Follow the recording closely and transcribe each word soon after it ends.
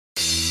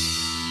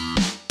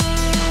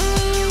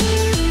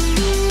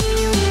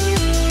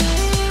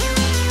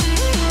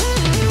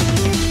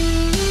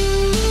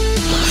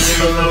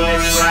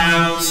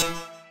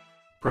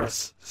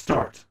Press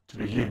start to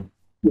begin.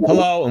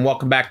 Hello and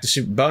welcome back to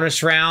Super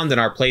Bonus Round and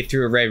our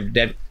playthrough of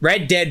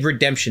Red Dead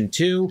Redemption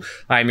 2.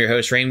 I'm your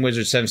host,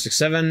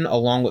 RainWizard767,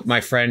 along with my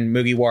friend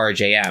Mugiwara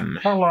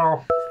JM.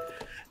 Hello.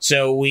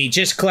 So we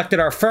just collected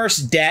our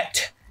first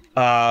debt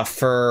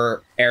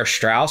for Air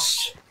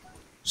Strauss.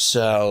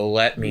 So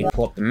let me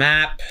pull up the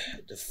map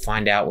to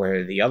find out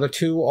where the other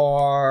two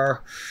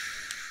are.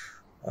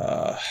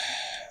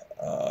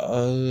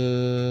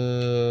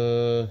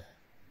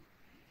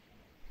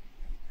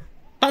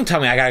 Don't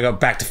tell me I gotta go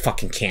back to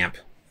fucking camp.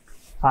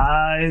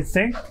 I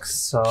think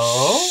so.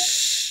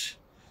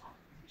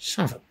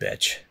 Son of a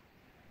bitch.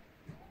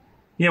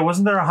 Yeah,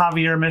 wasn't there a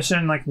Javier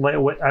mission? Like,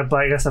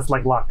 I guess that's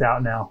like locked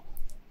out now.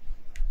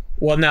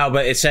 Well, no,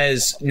 but it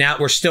says now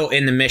we're still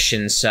in the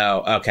mission.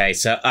 So okay,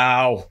 so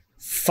oh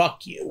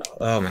fuck you.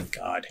 Oh my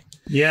god.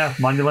 Yeah,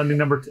 money lending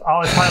number. Oh,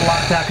 it's probably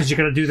locked out because you're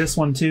gonna do this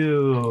one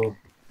too.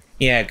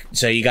 Yeah,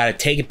 so you got to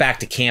take it back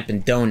to camp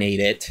and donate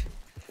it.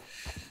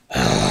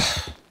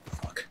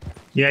 Fuck.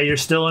 Yeah, you're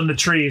still in the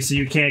tree, so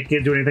you can't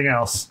do anything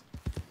else.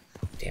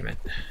 Damn it.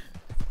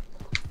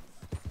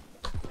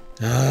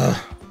 All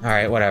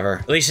right, whatever.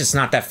 At least it's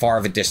not that far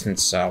of a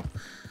distance, so.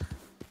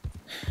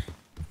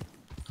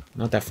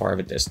 Not that far of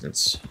a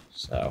distance,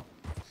 so.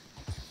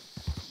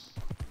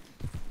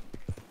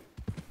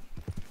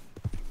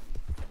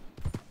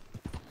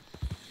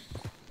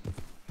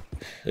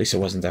 At least it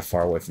wasn't that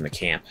far away from the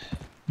camp.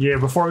 Yeah,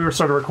 before we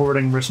started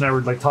recording, Rich and I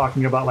were like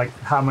talking about like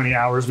how many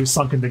hours we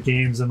sunk into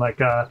games, and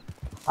like I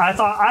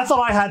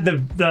thought I had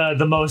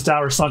the most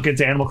hours sunk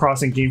into Animal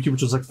Crossing GameCube,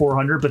 which was like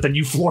 400, but then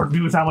you floored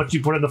me with how much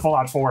you put into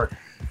Fallout 4.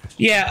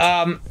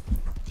 Yeah,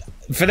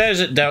 for those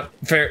that don't,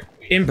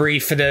 in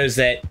brief, for those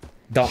that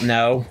don't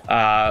know,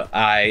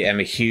 I am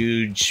a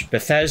huge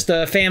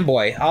Bethesda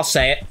fanboy. I'll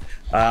say it.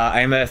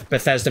 I am a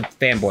Bethesda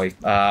fanboy.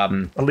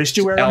 At least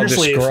you wear it on your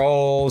sleeve. Elder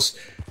Scrolls.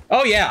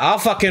 Oh yeah,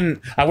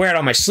 I wear it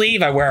on my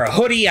sleeve. I wear a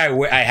hoodie.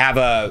 I have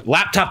a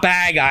laptop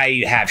bag.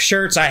 I have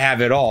shirts. I have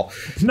it all.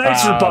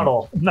 Nice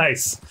rebuttal.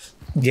 Nice.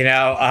 You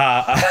know,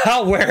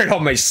 I'll wear it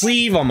on my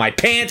sleeve, on my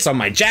pants, on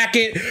my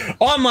jacket,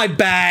 on my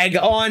bag,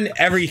 on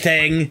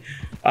everything.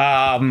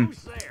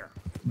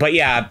 But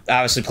yeah,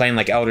 obviously playing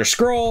like Elder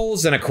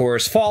Scrolls and of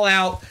course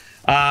Fallout.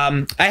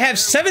 I have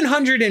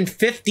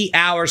 750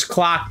 hours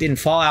clocked in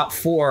Fallout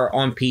 4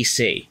 on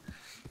PC.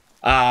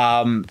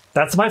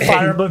 That's my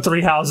Fire Emblem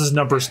Three Houses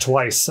numbers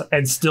twice,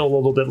 and still a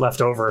little bit left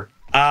over.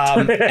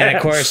 And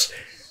of course,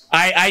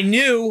 I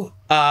knew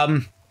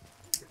and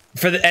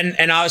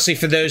obviously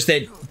for those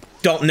that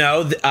don't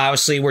know,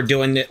 obviously we're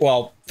doing it.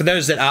 Well, for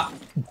those that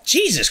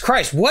Jesus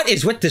Christ, what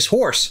is with this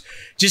horse?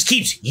 Just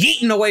keeps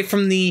yeeting away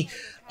from the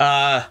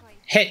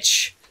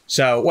hitch.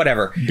 So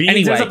whatever.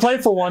 Beans is a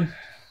playful one.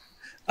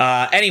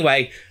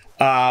 Anyway.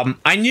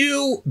 I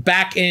knew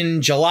back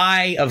in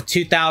July of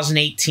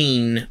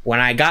 2018 when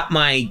I got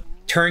my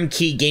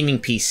turnkey gaming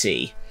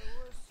PC,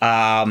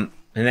 and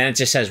then it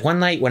just says, one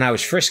night when I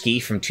was frisky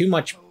from too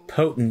much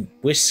potent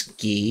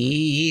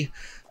whiskey,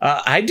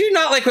 I do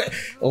not like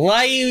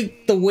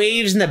the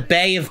waves in the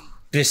Bay of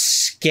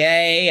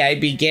Biscay. I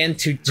began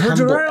to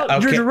tumble.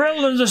 You're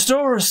derailing the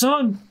story,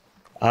 son.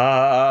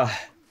 My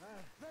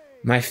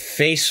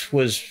face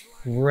was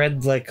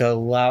red like a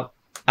loud.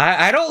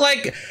 I don't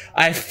like.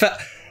 I felt.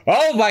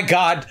 Oh my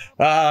God!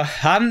 I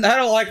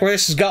don't like where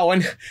this is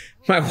going.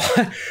 My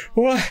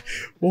what?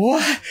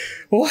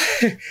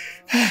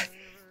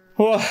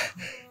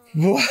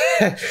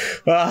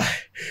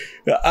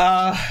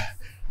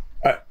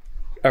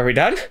 Are we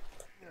done?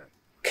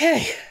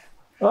 Okay.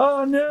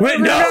 Oh no!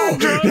 Wait, no!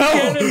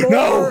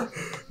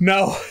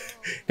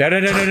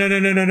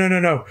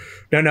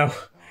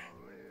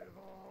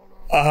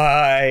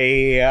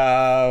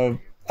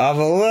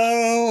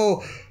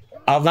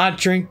 I'll not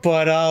drink,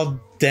 but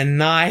I'll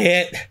deny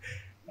it.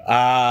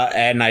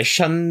 And I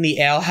shun the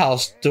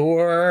alehouse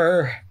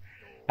door.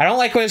 I don't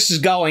like where this is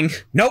going.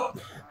 Nope.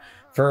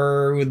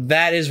 For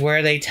that is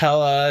where they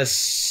tell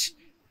us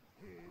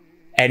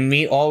and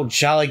meet all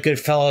jolly good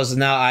fellows.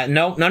 Now,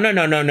 no.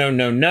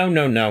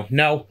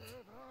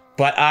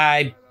 But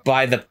I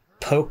buy the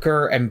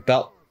poker and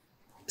belt.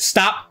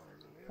 Stop.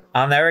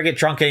 I'll never get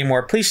drunk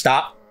anymore. Please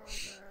stop.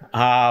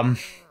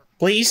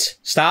 Please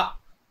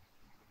stop.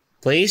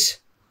 Please.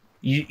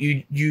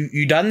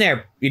 You done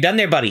there? You done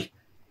there, buddy?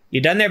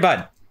 You done there,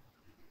 bud?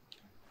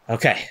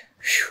 Okay.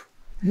 Whew.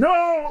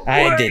 No,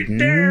 I did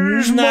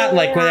not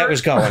like where that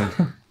was going.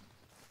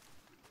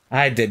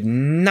 I did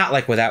not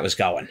like where that was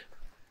going.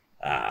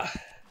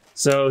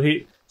 So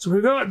we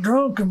got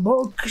drunk and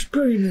broke his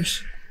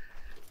penis.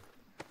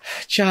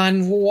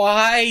 John,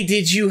 why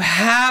did you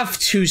have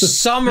to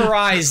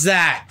summarize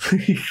that?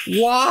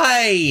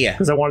 Why?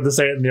 Because I wanted to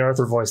say it in the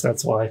Arthur voice.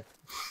 That's why.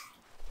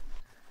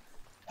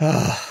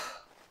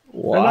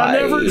 Why? And I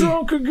never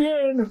drunk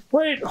again.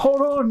 Wait, hold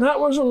on.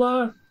 That was a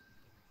lie.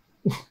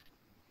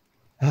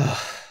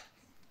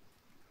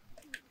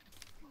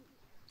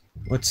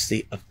 What's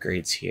the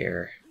upgrades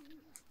here?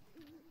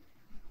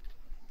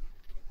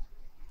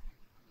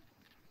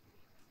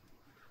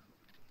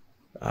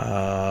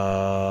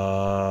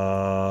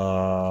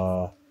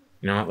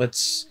 know,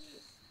 let's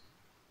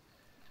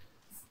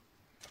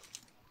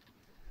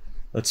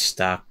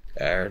stop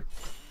there.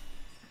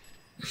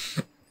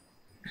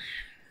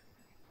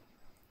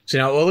 So, you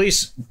know, we'll at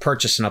least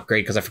purchase an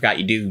upgrade, because I forgot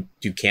you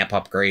do camp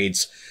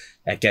upgrades.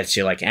 That gets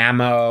you, like,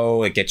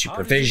 ammo, it gets you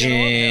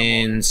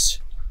provisions.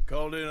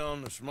 Called in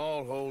on the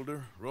small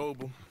holder,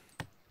 Roble.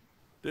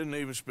 Didn't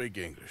even speak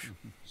English.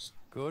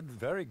 Good,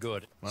 very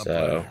good. My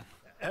pleasure.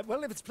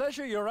 Well, if it's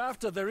pleasure you're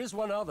after, there is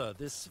one other.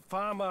 This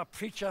farmer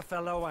preacher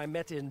fellow I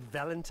met in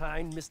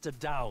Valentine, Mr.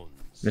 Downs.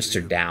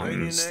 Mr.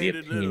 Downs, the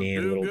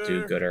opinionated little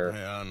do-gooder.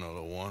 Yeah, I know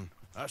the one.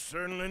 I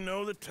certainly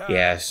know the type.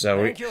 Yeah,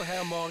 so Thank you,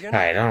 Herr Morgan.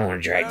 Alright, I don't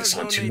want to drag this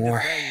on Don't too need to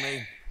more. thank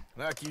me.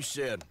 Like you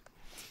said,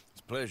 it's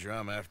pleasure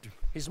I'm after.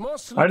 He's more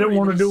I didn't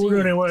want to do it slippery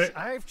than he anyway. seems.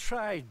 I've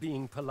tried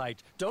being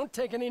polite. Don't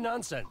take any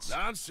nonsense.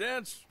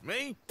 Nonsense?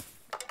 Me?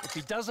 If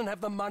he doesn't have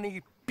the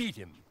money, beat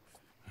him.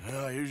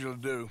 Yeah, I usually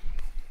do.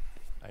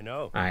 I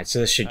know. Alright, so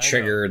this should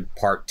trigger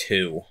part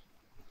 2.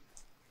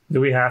 Do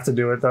we have to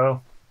do it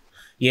though?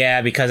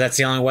 Yeah, because that's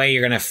the only way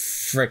you're gonna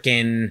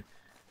frickin'...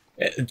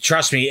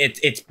 Trust me,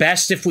 it's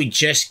best if we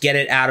just get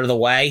it out of the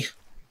way.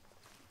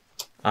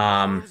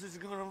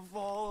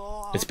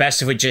 It's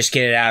best if we just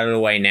get it out of the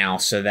way now,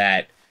 so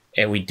that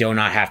we do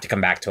not have to come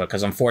back to it.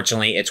 Because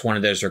unfortunately, it's one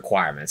of those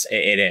requirements.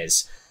 It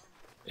is.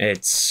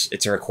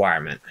 It's a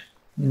requirement.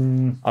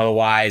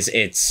 Otherwise,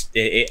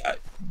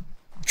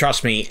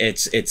 trust me,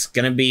 it's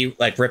gonna be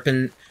like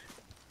ripping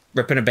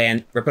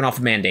off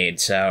a band-aid.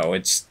 So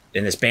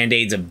and this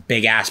band-aid's a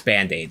big ass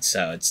band-aid.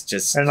 So it's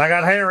just. And I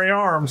got hairy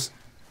arms.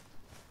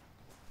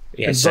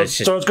 Yeah, so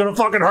it's gonna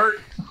fucking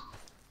hurt.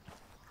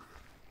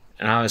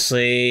 And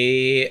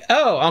obviously,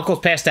 Uncle's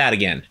passed out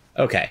again.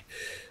 Okay.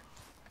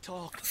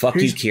 Fuck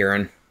you,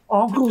 Kieran.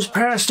 Uncle's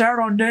passed out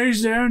on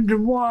days to end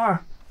and why?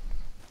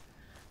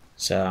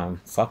 So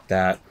fuck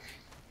that.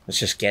 Let's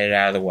just get it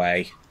out of the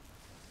way.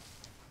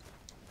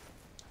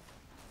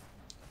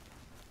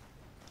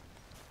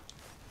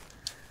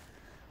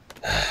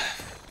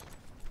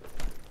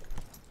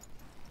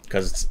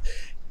 Because it's...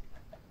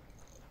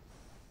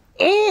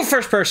 Oh,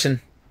 first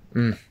person.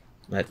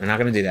 But we're not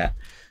going to do that.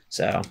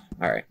 So,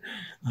 alright.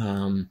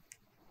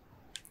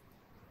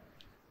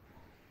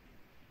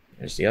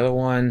 There's the other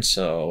one,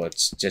 so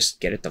let's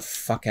just get it the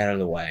fuck out of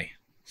the way.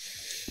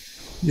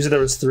 You said there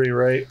was 3,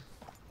 right?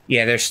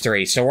 Yeah, there's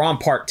 3. So we're on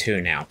part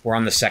 2 now. We're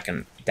on the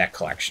second deck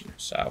collection,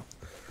 so...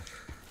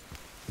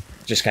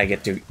 Just gotta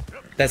get through...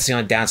 That's the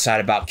only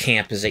downside about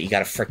camp, is that you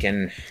gotta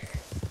frickin'...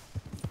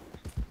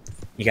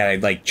 You gotta,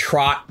 like,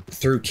 trot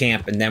through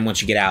camp, and then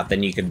once you get out,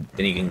 then you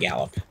can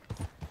gallop.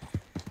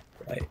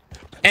 Right.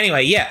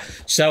 Anyway, yeah.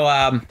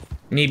 So,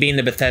 me being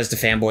the Bethesda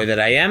fanboy that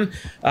I am,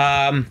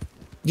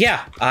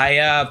 yeah,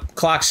 I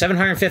clocked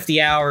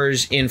 750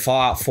 hours in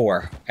Fallout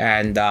 4,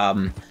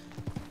 and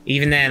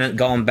even then,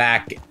 going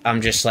back,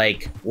 I'm just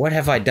like, what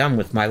have I done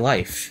with my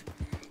life?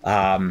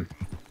 But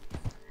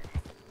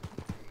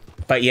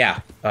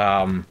yeah,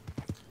 and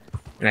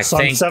I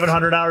think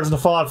 700 hours in the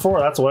Fallout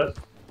 4. That's what.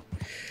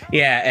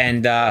 Yeah,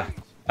 and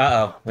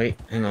uh-oh, wait,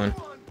 hang on.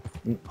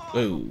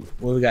 Ooh,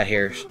 what we got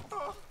here?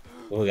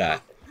 What we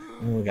got?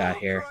 What we got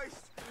here?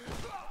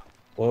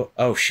 Whoa,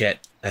 oh shit,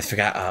 I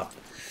forgot. I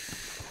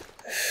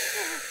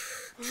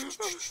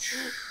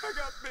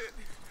got bit.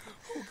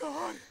 Oh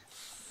God.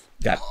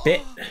 Got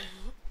bit.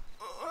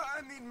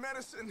 I need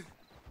medicine.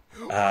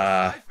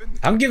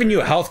 I'm giving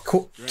you a health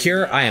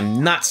cure. I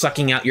am not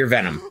sucking out your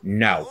venom.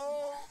 No.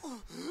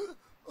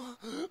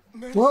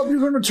 Well, you're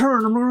gonna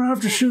turn. I'm gonna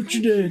have to shoot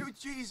you dead.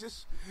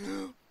 Jesus.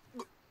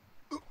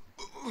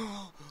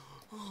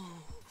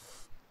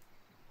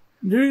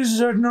 Jesus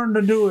had nothing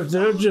to do with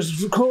it.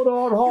 Just cold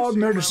hard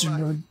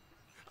medicine.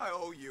 I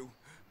owe you.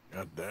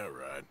 Got that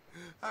right.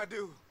 I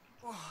do.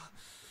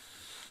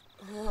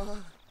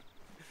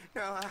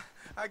 Now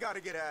I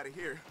gotta get out of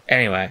here.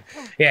 Anyway,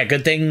 yeah,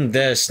 good thing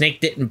the snake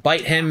didn't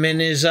bite him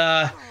in his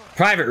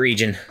private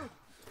region.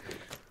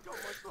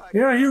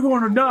 Yeah, you're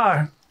gonna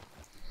die.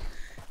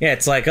 Yeah,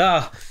 it's like,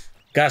 oh,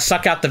 gotta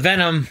suck out the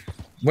venom.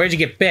 Where'd you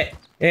get bit?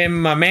 In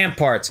my man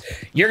parts.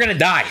 You're gonna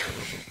die.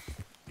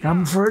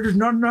 I'm afraid there's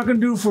nothing I can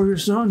do for you,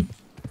 son.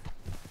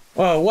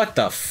 Oh, what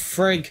the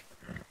frig?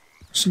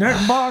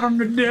 Snack bottom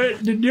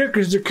the dick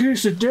is the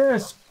kiss of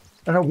death.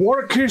 And a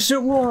water kiss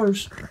it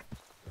was.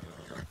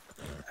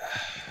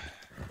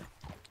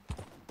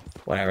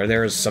 Whatever,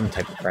 there was some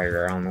type of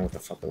predator. I don't know what the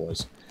fuck it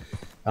was.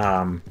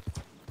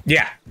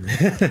 Yeah.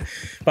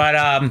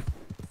 But,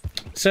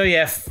 so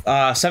yeah,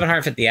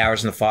 750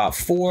 hours in the Fallout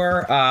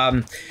 4.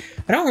 I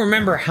don't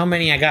remember how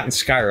many I got in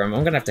Skyrim.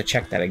 I'm gonna have to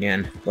check that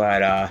again.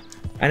 But, I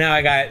know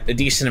I got a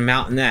decent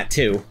amount in that,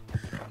 too.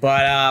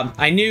 But,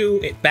 I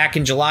knew back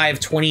in July of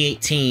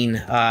 2018,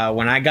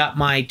 when I got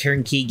my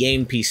turnkey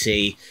game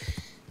PC,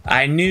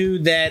 I knew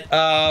that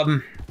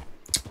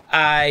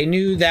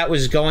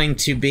was going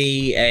to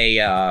be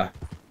a,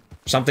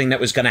 something that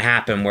was going to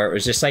happen, where it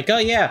was just like, oh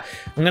yeah,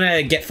 I'm going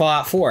to get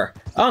Fallout 4.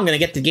 Oh, I'm going to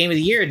get the Game of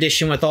the Year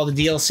edition with all the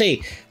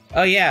DLC.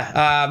 Oh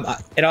yeah,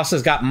 it also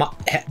has got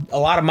a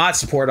lot of mod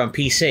support on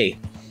PC.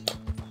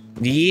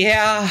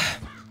 Yeah,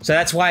 So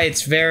that's why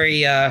it's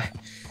very,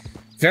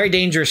 very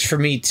dangerous for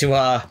me to,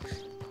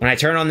 when I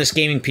turn on this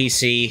gaming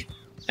PC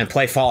and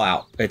play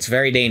Fallout. It's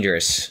very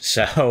dangerous.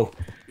 So,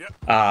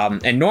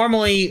 and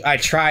normally I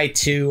try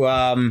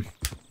to,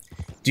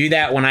 do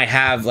that when I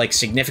have, like,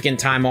 significant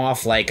time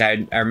off. Like,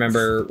 I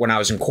remember when I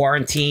was in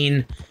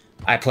quarantine,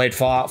 I played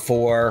Fallout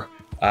 4.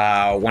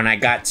 When I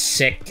got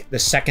sick the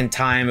second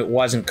time, it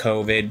wasn't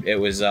COVID. It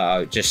was,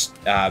 just,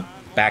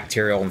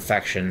 bacterial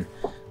infection.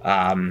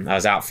 I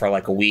was out for,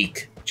 like, a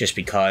week just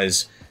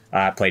because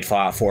I played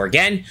Fallout 4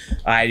 again.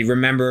 I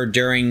remember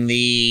during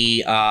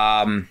the,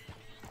 I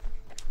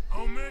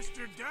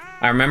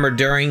remember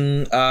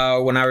during,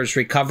 when I was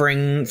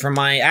recovering from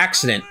my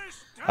accident,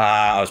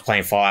 I was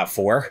playing Fallout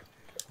 4.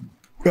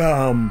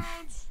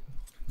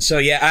 So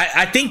yeah,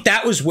 I think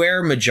that was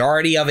where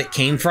majority of it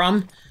came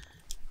from,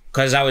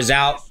 because I was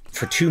out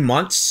for 2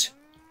 months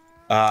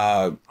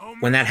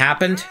when that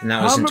happened, and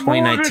that was in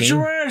 2019. Get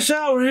your ass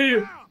out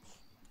here.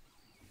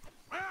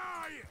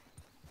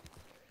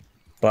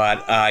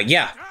 But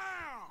yeah,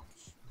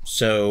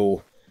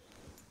 so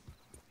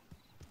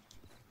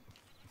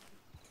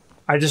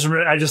I just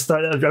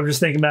thought, I'm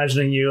just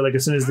imagining you, like,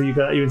 as soon as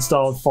you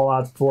installed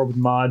Fallout 4 with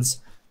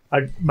mods,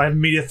 my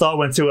immediate thought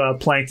went to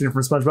Plankton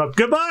from SpongeBob.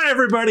 Goodbye,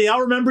 everybody. I'll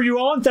remember you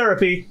all in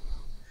therapy.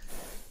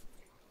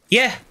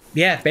 yeah,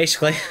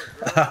 basically.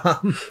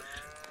 That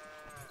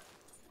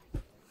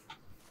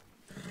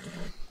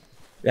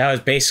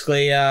was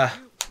basically,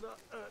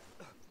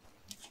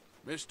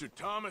 Mr.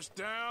 Thomas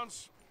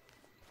Downs,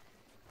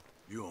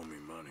 you owe me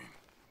money.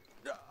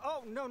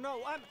 Oh,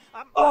 no, I'm...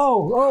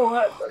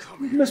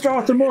 Mr.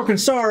 Arthur Morgan,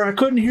 sorry, I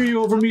couldn't hear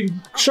you over me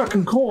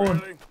shucking corn.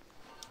 Really?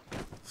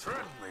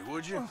 Threaten me,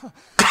 would you?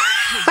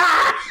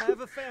 I have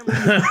a family.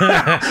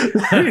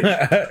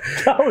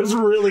 That was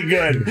really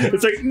good.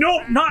 It's like,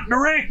 nope, not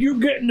direct, you're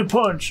getting the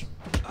punch.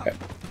 You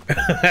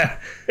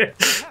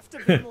have to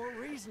be more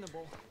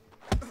reasonable.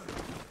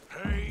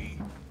 Pay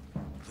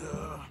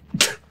the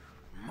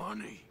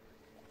money.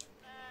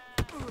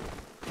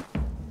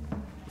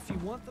 If you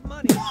want the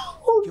money...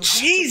 Oh,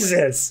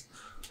 Jesus.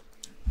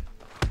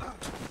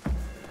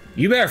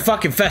 you better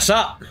fucking fess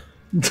up.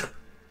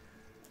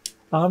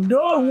 I'm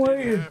done You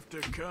waiting. have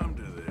to come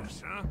to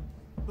this, huh?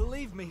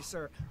 Believe me,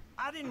 sir,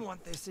 I didn't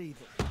want this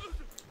either.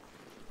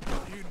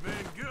 If you'd been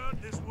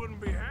good, this wouldn't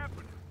be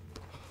happening.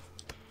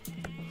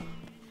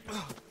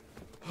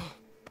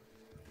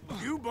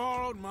 You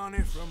borrowed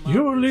money from my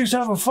You at least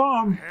have a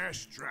farm. Herr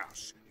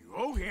Strauss. You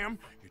owe him,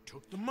 you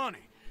took the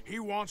money. He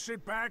wants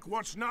it back.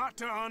 What's not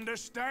to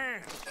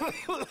understand?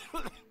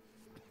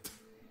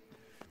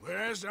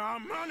 Where's our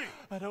money?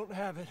 I don't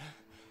have it.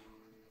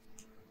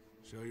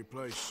 Sell your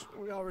place.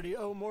 We already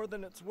owe more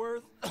than it's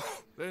worth.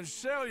 Then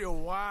sell your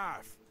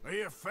wife, or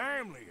your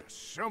family, or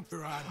something.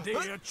 Your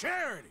idea of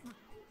charity.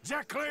 Is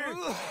that clear?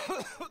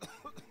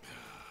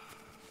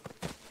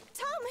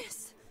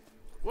 Thomas!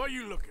 What are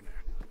you looking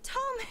at?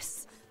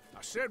 Thomas!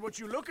 I said, what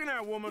you looking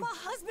at, woman? My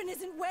husband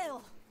isn't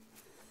well.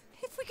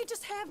 If we could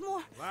just have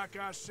more... Like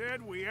I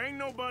said, we ain't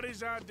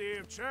nobody's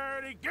idea of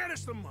charity. Get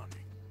us the money.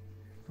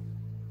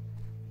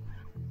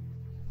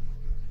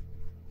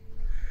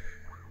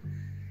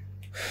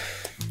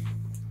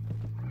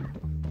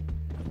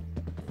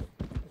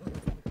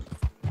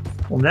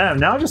 Well,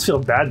 now I just feel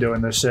bad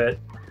doing this shit.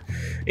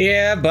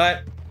 Yeah,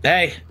 but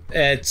hey,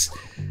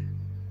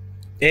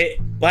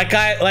 like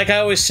I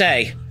always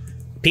say,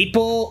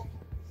 people,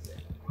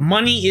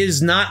 money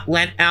is not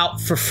lent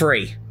out for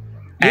free.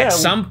 Yeah, At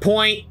some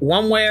point,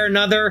 one way or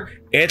another,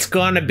 it's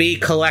gonna be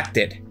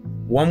collected.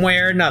 One way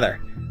or another.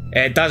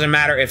 It doesn't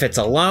matter if it's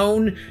a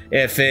loan,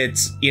 if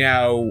it's, you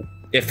know,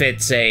 if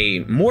it's a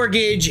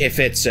mortgage, if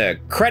it's a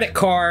credit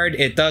card,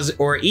 it does,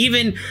 or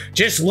even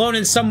just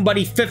loaning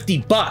somebody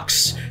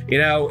 $50. You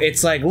know,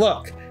 it's like,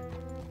 look,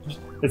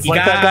 It's you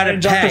like that guy gotta in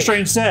Doctor pay.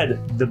 Strange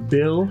said, the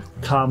bill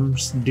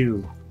comes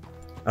due.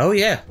 oh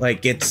yeah,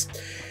 like it's,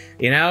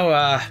 you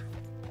know,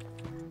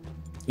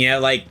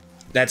 like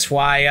that's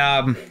why,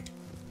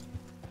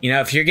 you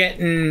know, if you're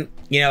getting,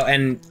 you know,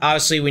 and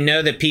obviously we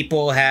know that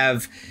people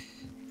have,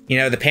 you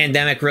know, the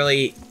pandemic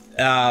really,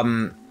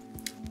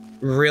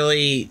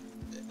 really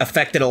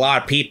affected a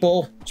lot of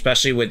people,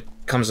 especially when it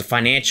comes to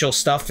financial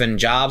stuff and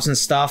jobs and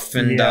stuff,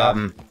 and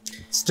Yeah.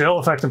 Still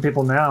affecting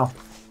people now.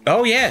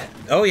 oh yeah,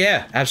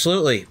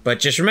 absolutely. But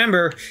just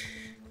remember,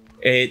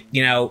 it,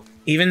 you know,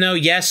 even though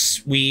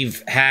yes,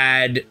 we've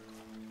had,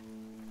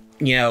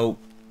 you know,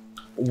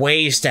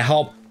 ways to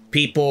help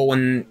people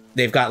when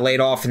they've got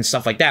laid off and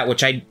stuff like that,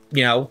 which I,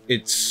 you know,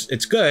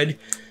 it's good,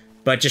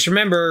 but just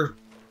remember,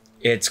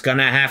 it's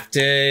gonna have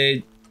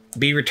to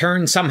be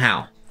returned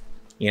somehow,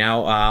 you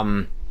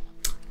know.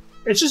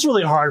 It's just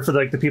really hard for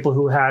like the people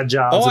who had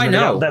jobs. Oh, and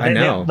I then know, I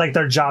know. like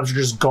their jobs are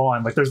just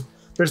gone. Like there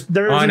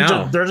I isn't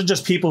know. there isn't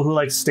just people who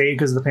like stayed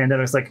because of the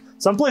pandemic. It's like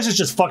some places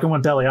just fucking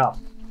went belly up.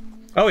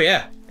 Oh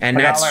yeah, and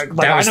Like, that's that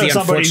I was know the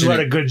somebody who had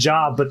a unfortunate. good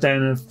job, but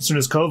then as soon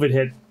as COVID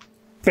hit,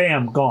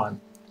 bam, gone.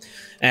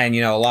 And,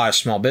 you know, a lot of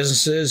small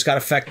businesses got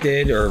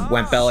affected or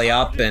went belly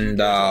up. And,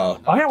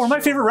 Oh, yeah, one of my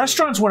favorite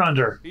restaurants went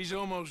under. He's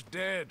almost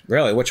dead.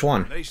 really, which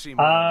one? They seem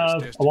I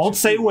won't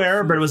say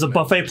where, but it was a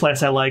buffet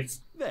place I liked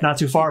not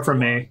too far from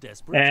me.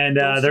 And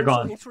they're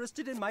gone.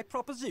 Interested in my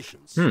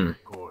propositions.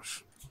 Of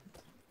course.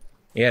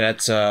 Yeah,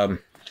 that's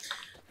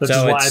That's So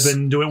just why it's-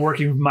 I've been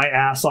working my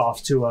ass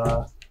off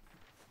to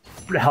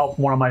help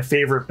one of my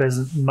favorite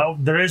business.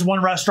 There is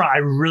one restaurant I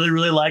really,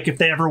 really like. If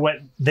they ever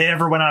went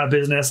out of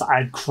business,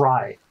 I'd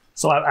cry.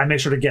 So I make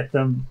sure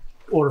to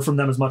order from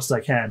them as much as I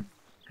can,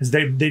 because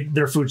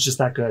their food's just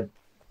that good.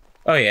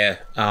 Oh yeah.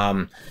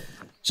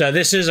 So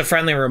this is a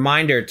friendly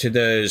reminder to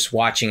those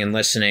watching and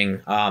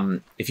listening.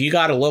 If you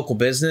got a local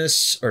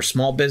business or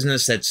small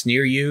business that's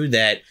near you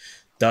that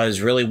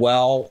does really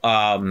well,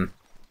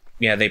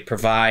 yeah, they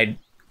provide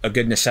a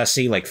good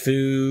necessity like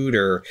food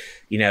or,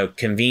 you know,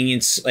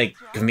 convenience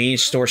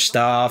store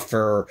stuff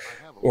or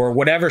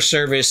whatever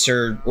service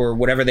or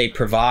whatever they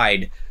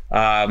provide.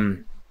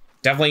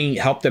 Definitely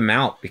help them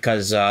out,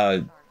 because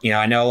you know,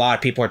 I know a lot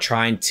of people are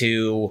trying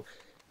to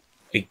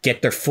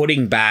get their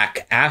footing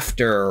back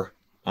after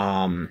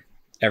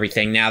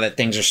everything, now that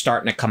things are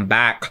starting to come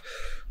back.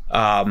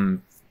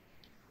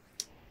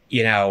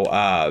 You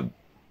know,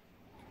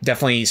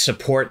 definitely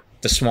support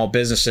the small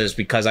businesses,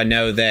 because I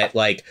know that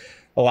like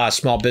a lot of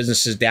small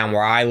businesses down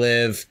where I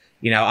live,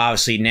 you know,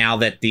 obviously now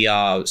that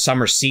the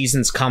summer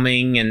season's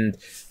coming, and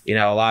you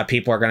know, a lot of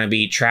people are going to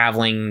be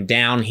traveling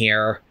down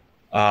here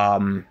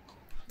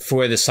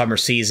for the summer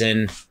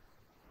season.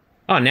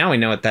 Oh, now we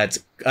know what that's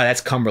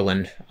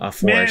Cumberland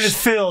Forest. Man, it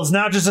fills.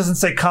 Now it just doesn't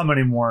say come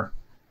anymore.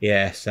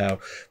 Yeah, so,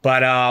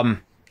 but,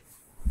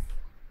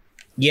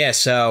 yeah,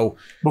 so.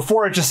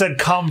 Before it just said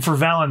come for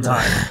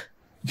Valentine.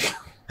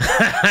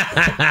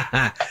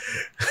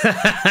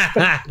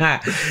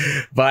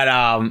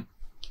 But,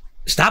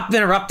 stop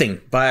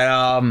interrupting.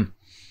 But,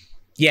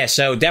 yeah,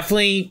 so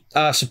definitely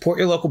support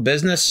your local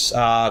business,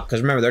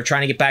 because remember, they're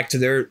trying to get back to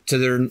their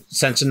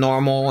sense of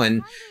normal.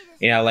 And,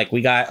 you know, like,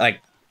 we got,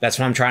 like, that's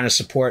what I'm trying to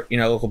support, you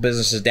know, local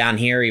businesses down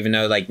here, even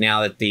though, like,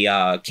 now that the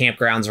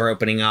campgrounds are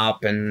opening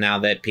up, and now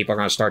that people are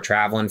going to start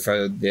traveling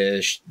for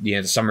the, you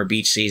know, the summer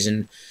beach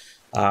season,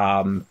 you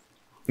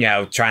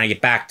know, trying to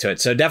get back to it.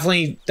 So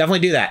definitely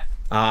do that.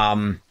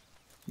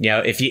 You know,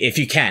 if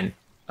you can,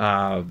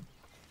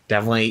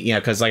 definitely, you know,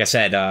 because like I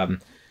said, you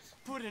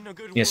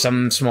know,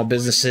 some small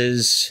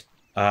businesses,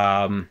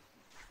 what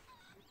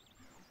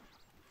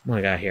do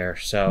I got here?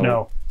 So,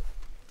 No.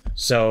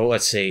 So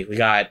let's see, we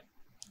got,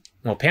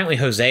 well, apparently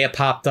Hosea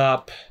popped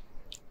up.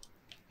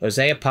 And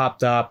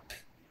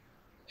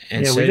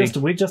Yeah,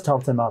 so we just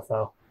helped him out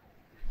though.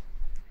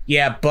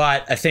 yeah,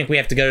 but I think we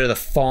have to go to the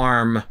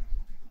farm,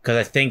 because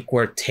I think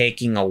we're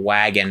taking a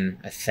wagon.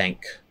 I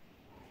think.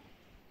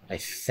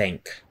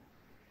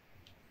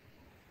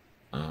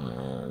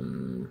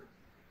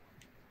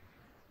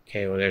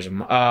 Okay, well, there's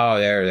a. Oh,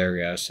 there we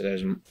go. So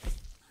there's.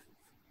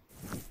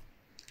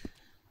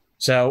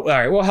 So all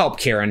right, we'll help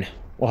Kieran.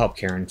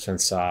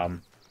 Since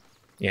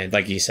yeah,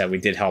 like you said, we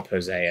did help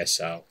Hosea.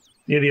 So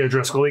Yeah, the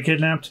O'Driscoll he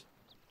kidnapped.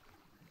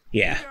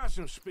 yeah. You got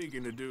some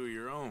speaking to do of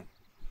your own.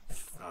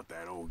 Not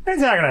that old.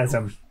 Antagonize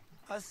him.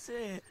 I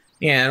said,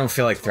 Yeah, I don't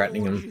feel like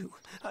threatening him.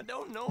 I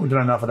don't know. We've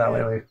done enough of that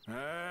lately.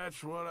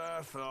 That's what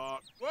I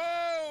thought.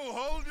 Whoa!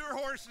 Hold your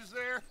horses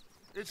there.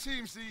 It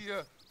seems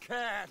the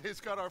cat has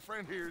got our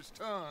friend here's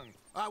tongue.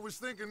 I was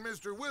thinking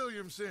Mr.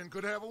 Williamson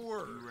could have a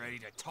word. You ready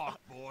to talk,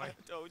 boy? I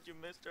told you,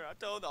 mister. I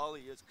told all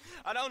of you.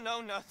 I don't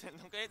know nothing,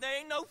 okay? They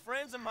ain't no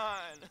friends of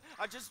mine.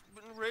 I just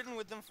been ridden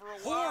with them for a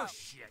while.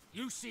 Horseshit.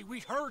 You see,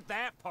 we heard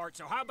that part,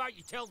 so how about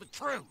you tell the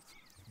truth?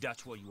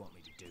 That's what you want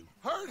me to do.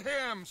 Hurt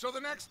him, so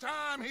the next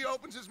time he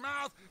opens his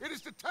mouth, it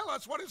is to tell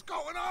us what is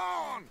going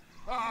on.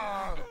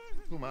 Ah,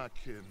 who am I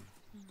kidding?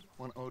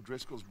 One of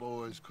O'Driscoll's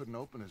boys couldn't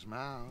open his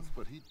mouth,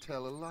 but he'd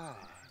tell a lie.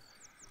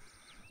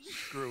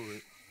 Screw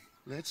it.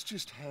 Let's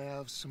just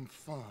have some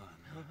fun.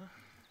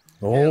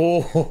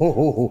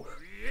 Oh.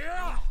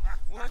 Yeah.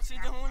 What's he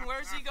doing?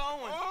 Where's he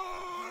going?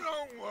 Oh,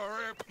 don't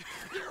worry.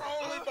 You're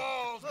only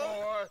balls,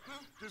 boy.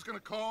 Just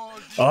gonna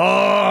cause.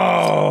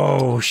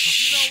 Oh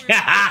shit.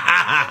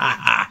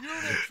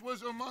 Eunice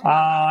was among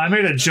I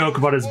made a joke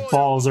about his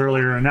balls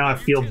earlier, and now I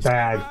feel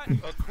bad.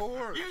 Of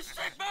course. You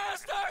sick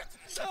bastard!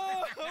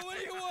 What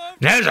do you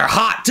want? Those are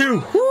hot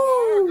too.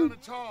 We're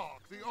gonna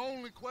talk. The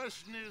only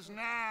question is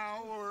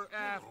now or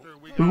after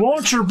we. We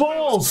want your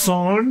balls,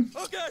 son.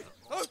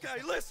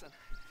 Okay, listen.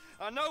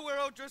 I know where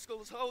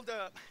O'Driscoll's holed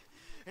up,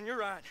 and you're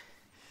right.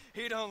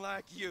 He don't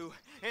like you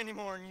any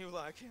more than you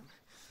like him.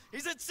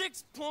 He's at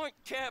 6 Point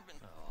Cabin.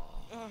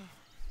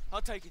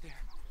 I'll take you there.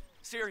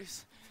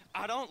 Serious.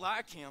 I don't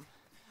like him.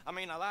 I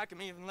mean, I like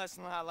him even less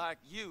than I like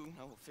you.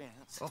 No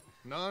offense. Oh,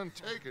 none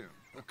taken.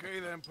 Okay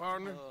then,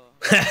 partner.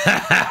 Take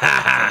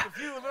a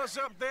few of us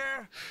up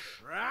there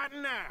right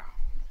now.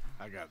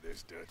 I got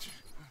this, Dutch.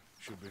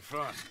 Should be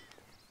fun.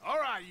 All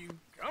right, you.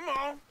 Come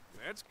on.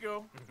 Let's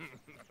go.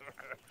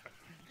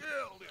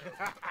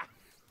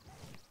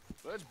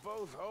 Let's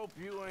both hope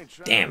you ain't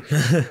trying Damn. to kill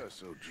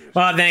us, O'Driscoll.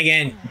 Well, then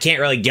again, can't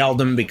really geld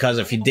him because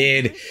if you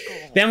did,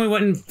 then we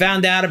wouldn't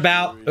found out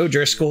about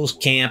O'Driscoll's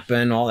camp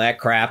and all that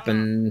crap,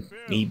 and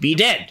he'd be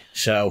dead.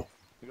 So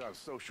We got a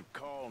social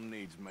call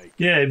needs making.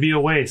 Yeah, it'd be a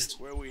waste.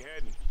 Where we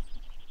heading?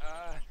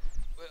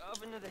 We're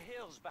up into the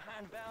hills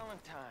behind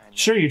Valentine.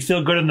 Sure, you'd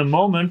feel good in the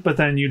moment, but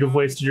then you'd have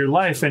wasted your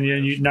life, and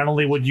you not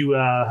only would you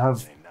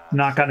have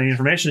not gotten any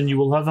information, you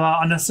will have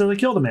unnecessarily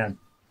killed a man.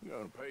 You're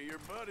gonna pay your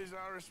buddies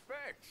our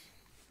respects.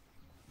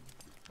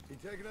 He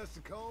taking us to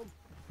Combe?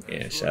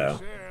 yeah, That's so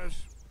what it says.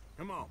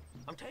 Come on.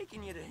 I'm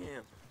taking you to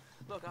him.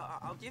 Look,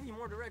 I'll give you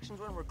more directions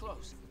when we're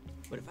close.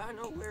 But if I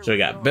know where we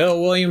got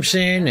Bill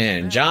Williamson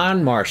and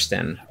John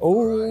Marston.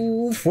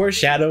 Oh,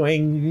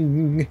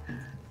 foreshadowing.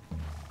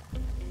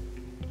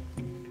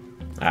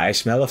 I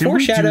smell a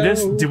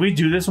foreshadow. Did we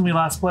do this when we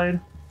last played?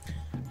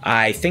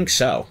 I think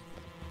so.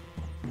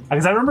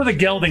 Because I remember the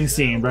gelding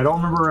scene, but I don't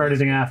remember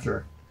anything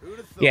after.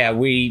 Yeah,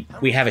 we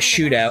have a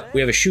shootout. We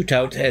have a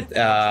shootout at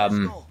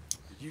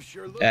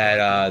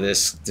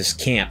this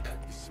camp.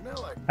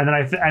 And then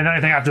I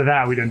think after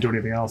that we didn't do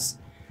anything else.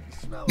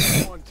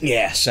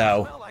 Yeah,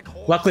 so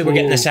luckily we're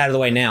getting this out of the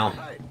way now.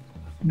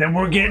 Then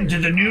we're getting to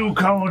the new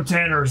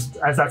content, or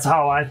as that's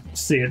how I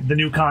see it, the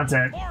new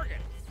content.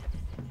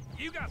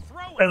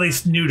 At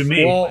least new to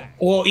me.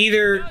 Well,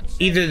 either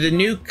the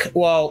new.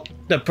 Well,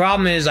 the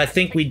problem is I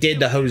think we did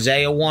the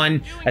Hosea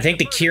one. I think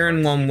the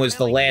Kieran one was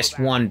the last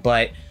one,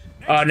 but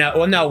no.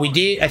 Well, no, we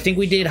did. I think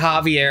we did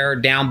Javier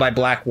down by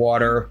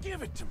Blackwater.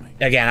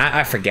 Again,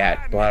 I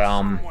forget, but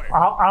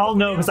I'll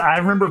know because I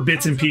remember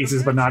bits and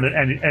pieces, but not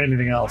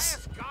anything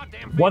else.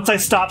 Once I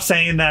stop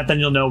saying that, then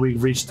you'll know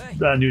we've reached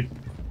the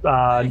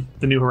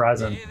new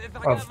horizon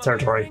of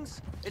territory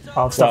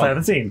of stuff I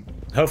haven't seen.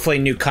 Hopefully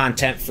new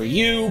content for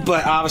you,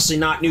 but obviously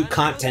not new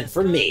content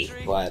for me.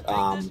 But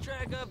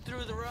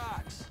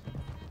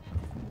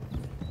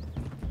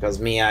because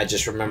me, I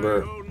just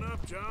remember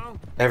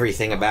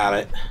everything about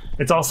it.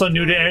 It's also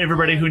new to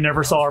everybody who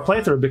never saw our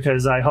playthrough,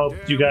 because I hope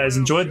you guys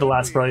enjoyed the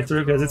last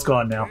playthrough, because it's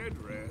gone now.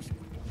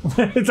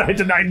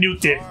 I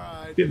nuked it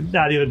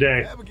not the other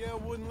day. Abigail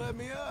wouldn't let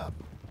me up.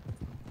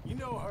 You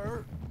know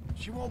her.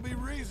 She won't be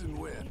reasoned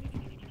with.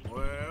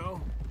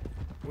 Well,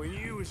 when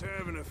you was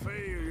having a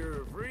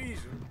failure of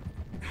reason,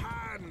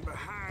 hiding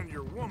behind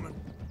your woman,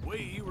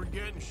 we were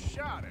getting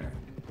shot at.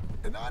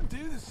 And I'd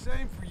do the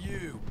same for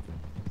you,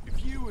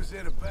 if you was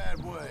in a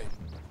bad way.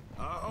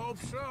 I hope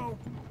so.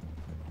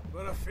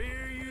 But I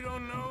fear you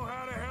don't know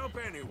how to help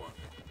anyone.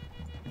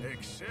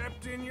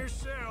 Except in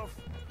yourself.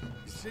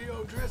 You see,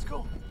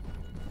 O'Driscoll?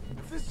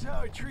 If this is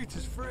how he treats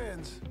his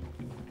friends,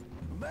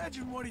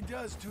 imagine what he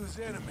does to his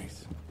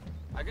enemies.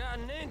 I got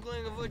an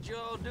inkling of what you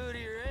all do to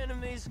your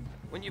enemies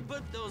when you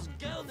put those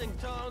gelding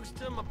tongs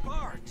to my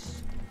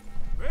parts.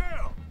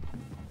 Bill,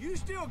 you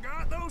still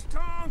got those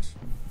tongs?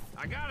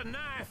 I got a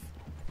knife.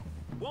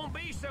 Won't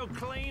be so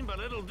clean, but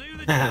it'll do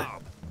the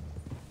job.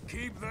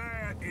 Keep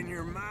that in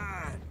your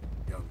mind,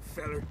 young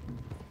feller.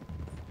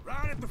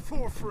 Right at the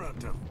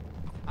forefront of it.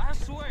 I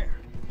swear,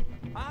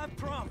 I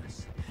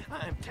promise,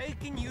 I am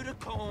taking you to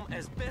Combe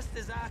as best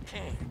as I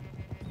can.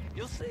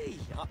 You'll see,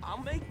 I'll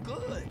make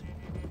good.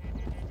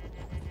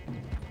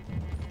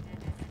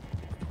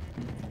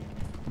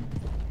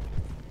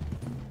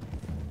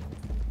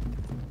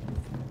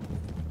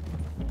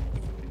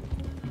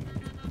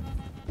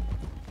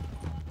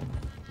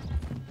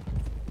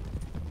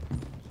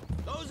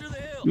 Those are the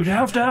hills. You'd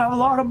have to have a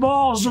lot of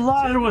balls to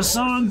lie to us,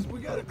 son.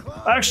 We gotta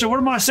climb. Actually, what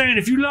am I saying?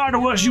 If you lie to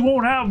us, you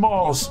won't have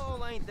balls. You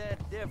all ain't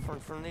that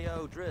different from the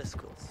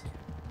O'Driscolls.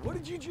 What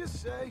did you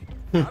just say?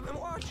 I've been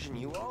watching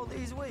you all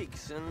these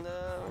weeks, and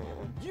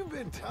You've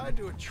been tied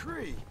to a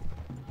tree.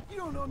 You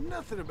don't know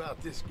nothing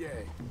about this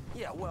gang.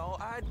 yeah, well,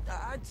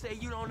 I'd say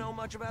you don't know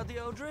much about the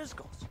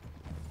O'Driscolls.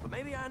 But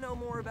maybe I know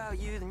more about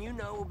you than you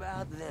know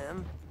about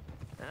them.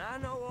 And I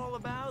know all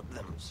about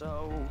them,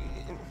 so...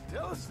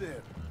 Tell us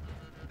then.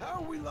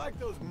 How are we like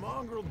those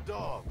mongrel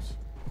dogs?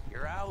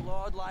 You're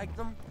outlawed like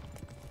them.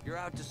 You're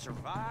out to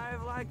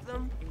survive like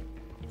them.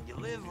 You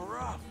live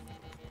rough.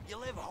 You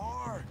live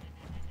hard.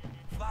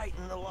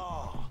 Fighting the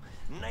law.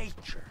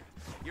 Nature.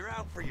 You're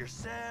out for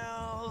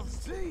yourselves.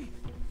 See?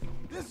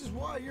 This is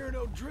why you're an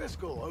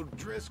O'Driscoll,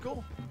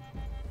 O'Driscoll.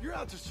 You're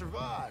out to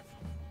survive.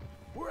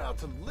 We're out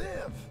to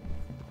live.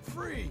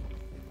 Free.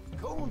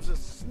 Combs a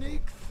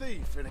sneak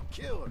thief and a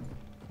killer.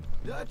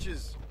 Dutch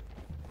is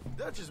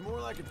more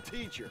like a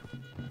teacher.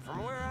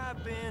 From where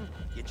I've been,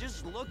 you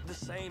just look the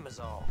same as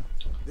all.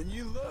 Then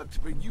you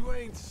looked, but you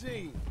ain't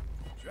seen.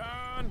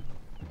 John,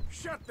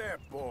 shut that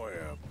boy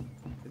up.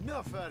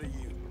 Enough out of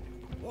you.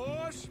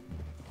 Boys,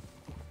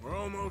 we're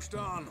almost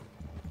on them.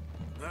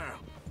 Now,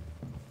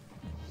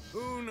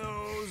 who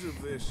knows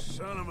if this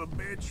son of a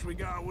bitch we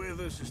got with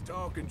us is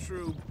talking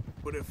true,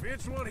 but if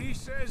it's what he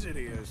says it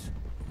is...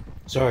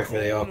 Sorry for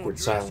the awkward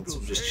silence.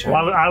 I'm just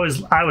Well,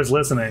 checking. I was We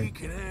listening.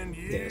 can end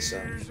years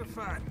of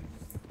fighting.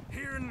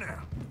 Here and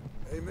now.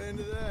 Amen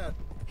to that.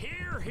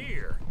 Here,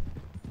 here.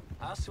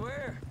 I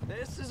swear,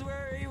 this is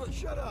where he was.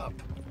 Shut up.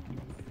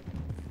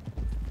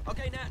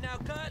 Okay, now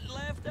cut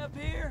left up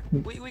here.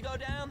 We go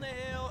down the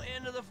hill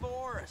into the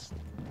forest.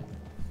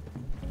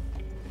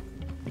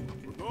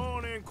 We're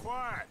going in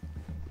quiet,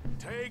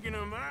 taking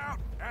them out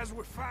as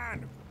we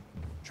find them,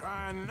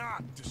 trying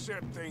not to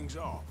set things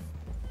off.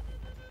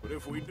 But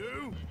if we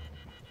do,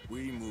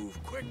 we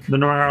move quick. The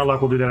knowing our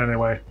luck will do that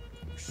anyway.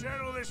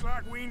 Settle this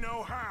like we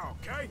know how,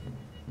 okay?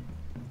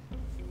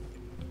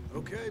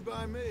 Okay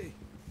by me.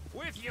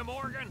 With you,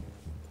 Morgan.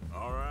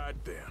 All right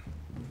then.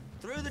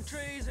 Through the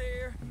trees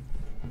here.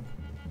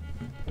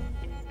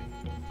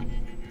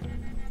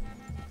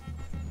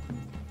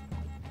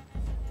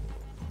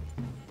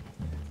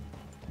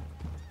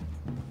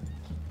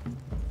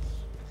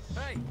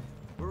 Hey,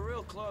 we're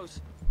real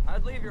close.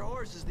 I'd leave your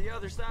horses the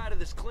other side of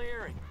this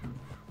clearing.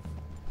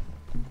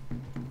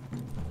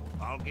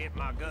 I'll get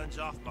my guns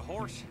off my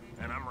horse,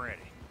 and I'm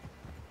ready.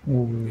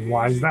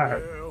 Why is that?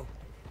 Easy,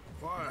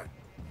 quiet.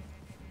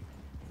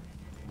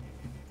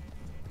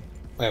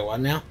 Wait, what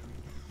now?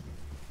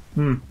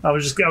 I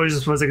was like,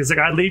 it's like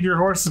I'd leave your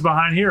horses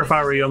behind here if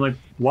I were you. I'm like,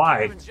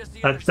 why?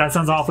 That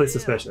sounds awfully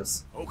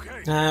suspicious.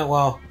 Okay,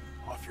 Well,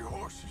 off your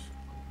horses.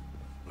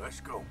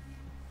 Let's go.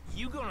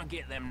 You gonna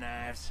get them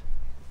knives?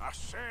 I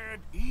said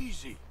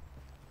easy.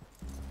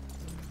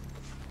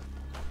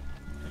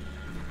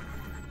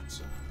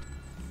 so,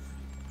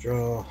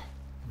 draw.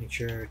 Make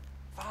sure.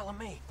 Follow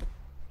me.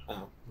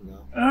 Oh no.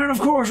 And of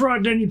course,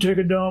 right then you take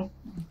a dump.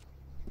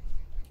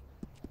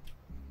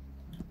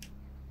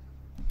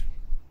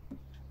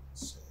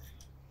 Let's see.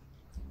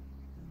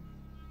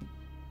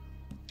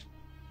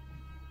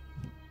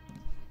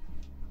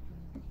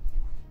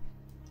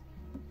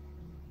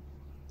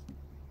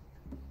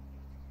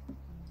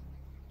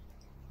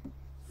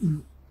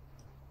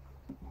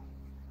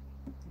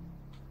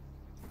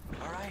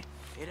 All right,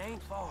 it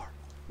ain't far.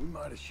 We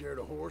might have shared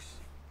a horse,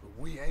 but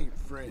we ain't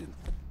friends.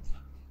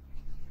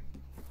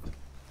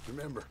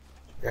 Remember,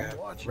 Grab I'm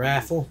watching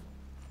raffle.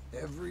 you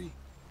every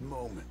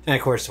moment. And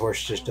of course, the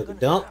horse just took a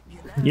dump.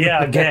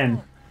 Yeah,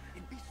 again.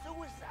 It'd be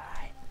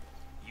suicide.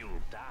 You'll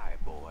die,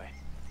 boy.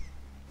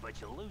 But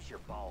you'll lose your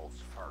balls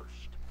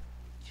first.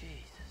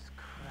 Jesus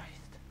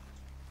Christ.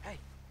 Hey,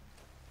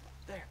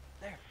 there,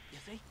 you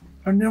see?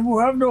 And then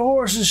we'll have the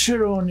horses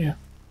shit on you.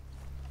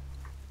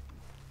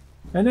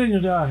 And then you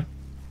die.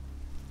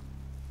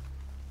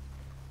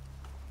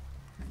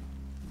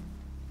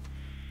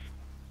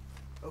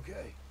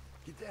 Okay,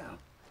 get down.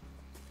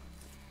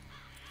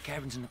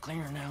 Cabin's in the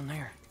clearing down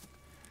there.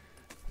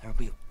 There'll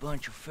be a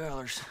bunch of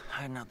fellers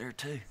hiding out there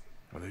too.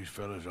 Are these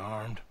fellas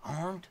armed?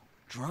 Armed,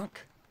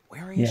 drunk,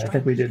 wearing Yeah, I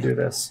think we did do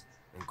this.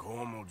 And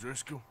Cornwall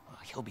Driscoll?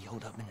 He'll be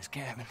holed up in his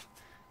cabin.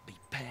 Be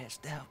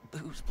passed out,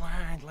 booze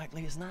blind,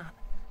 likely as not.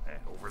 Hey,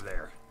 over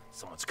there.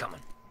 Someone's coming.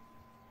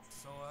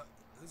 So,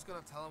 who's gonna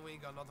tell him we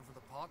ain't got nothing for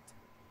the pot?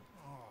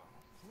 Oh,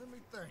 let me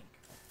think.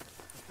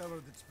 The fella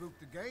that spooked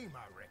the game,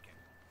 I reckon.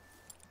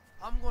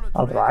 I'm gonna.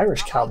 Oh, the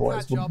Irish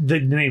Cowboys. Well, the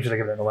name should have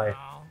given it away.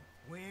 No,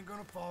 we ain't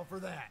gonna fall for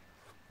that.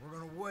 We're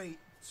gonna wait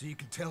so you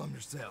can tell him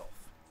yourself.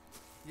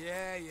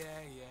 Yeah.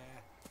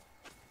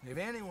 If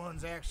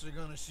anyone's actually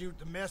gonna shoot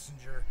the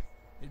messenger,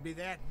 it'd be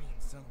that mean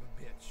son of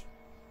a bitch.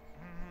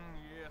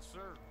 Yes,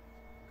 sir.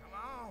 Come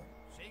on,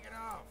 shake it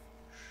off.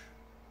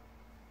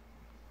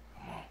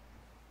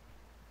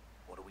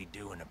 What are we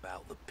doing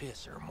about the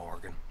pisser,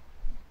 Morgan?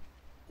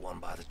 One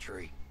by the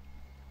tree.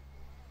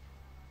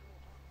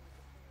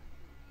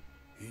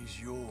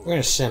 He's yours. We're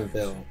gonna send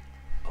Bill.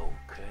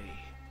 Okay.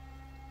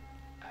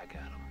 I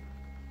got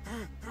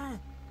him.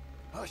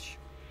 Hush,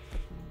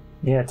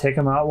 Yeah, take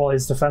him out while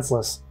he's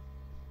defenseless.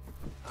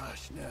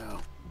 hush now.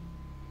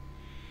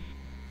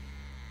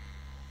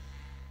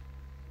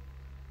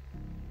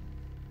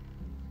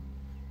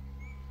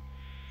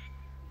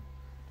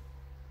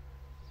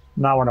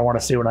 Not what I want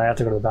to see when I have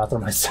to go to the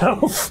bathroom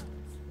myself.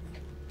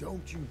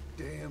 Don't you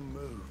damn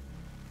move.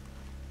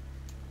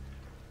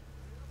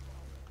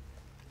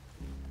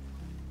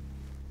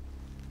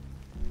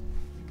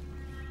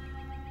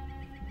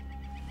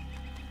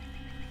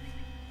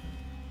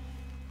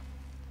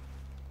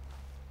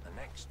 The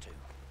next two.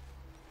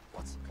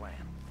 What's the plan?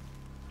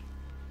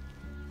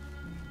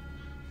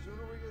 Sooner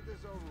we get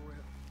this over with.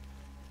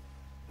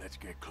 Let's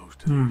get close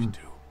to these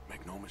two.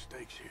 Make no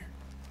mistakes here.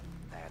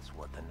 That's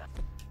what the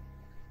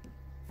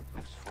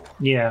knife's for.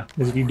 Yeah,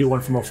 because if you do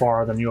one from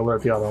afar, then you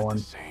alert the other one.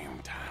 Same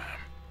time.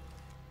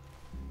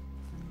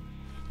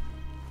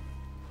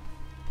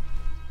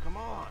 Come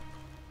on,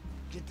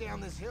 get down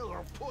this hill or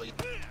I'll pull you.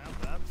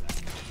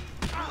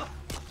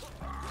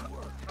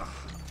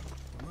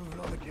 Moving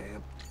on the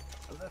camp.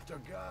 I left our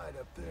guide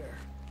up there.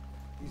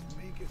 He's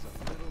meek as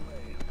a little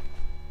lamb.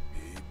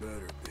 He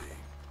better be.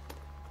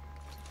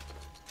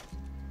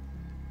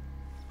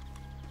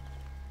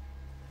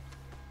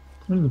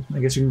 I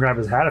guess you can grab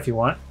his hat if you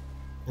want.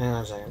 Hang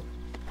on a second.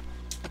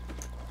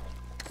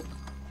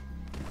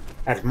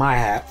 That's my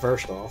hat,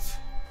 first off.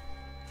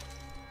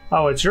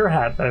 Oh, it's your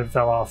hat that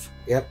fell off.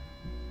 Yep.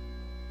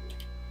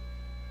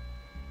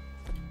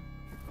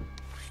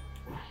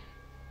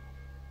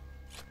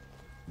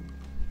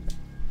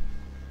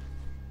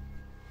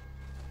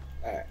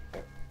 Alright.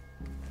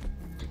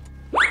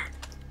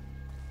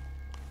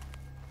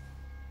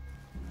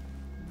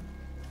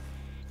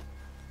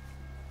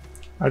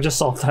 I just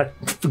saw that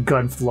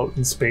gun float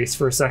in space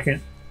for a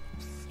second.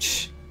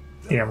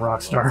 Damn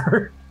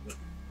Rockstar.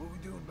 What we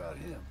doing about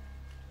him?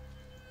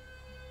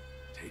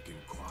 Take him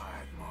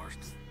quiet,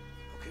 Marston.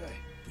 Okay,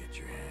 get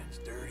your hands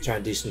dirty.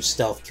 Trying to do some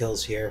stealth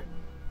kills here.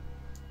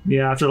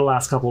 Yeah, after the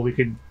last couple, we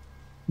could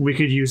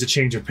use a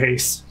change of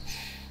pace.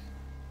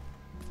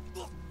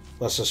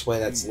 Let's just way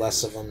that's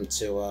less of them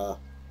to.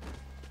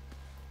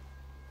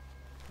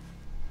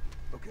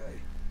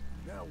 Okay,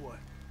 now what?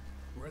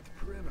 We're at the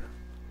perimeter.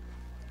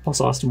 Plus,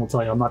 Austin will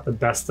tell you I'm not the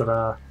best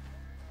at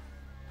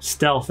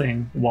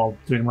stealthing while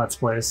doing Let's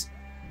Plays.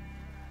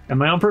 And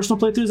my own personal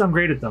playthroughs, I'm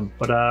great at them.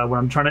 But when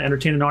I'm trying to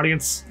entertain an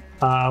audience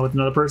with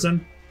another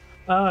person,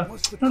 not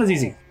as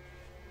easy.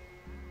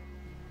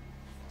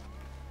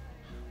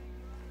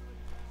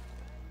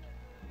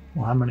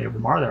 Well, how many of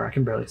them are there? I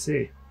can barely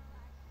see.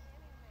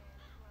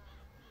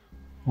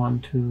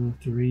 1, 2,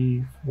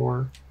 3,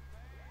 4.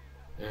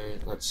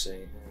 Let's see.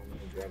 Let me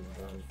grab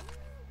the gun.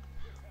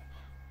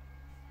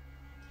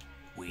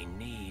 We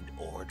need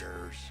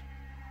orders.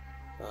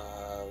 We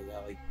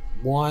got like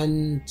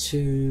 1,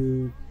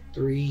 2,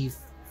 3,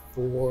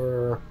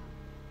 4,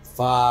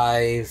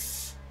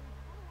 5.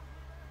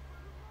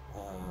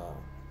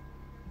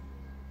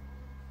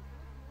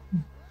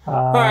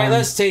 All right,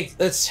 let's take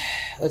the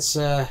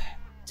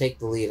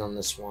lead on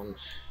this one.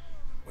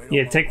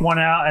 Yeah, take one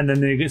out and then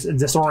they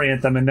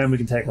disorient them, and then we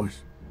can take them.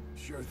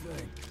 Sure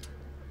thing.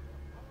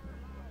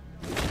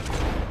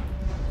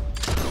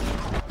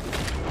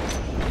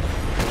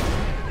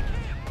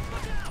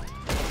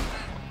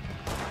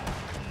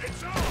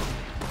 It's on!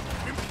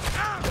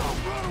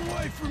 Don't run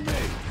away from me!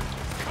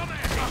 Come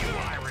at me, you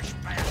Irish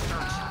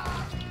bastards!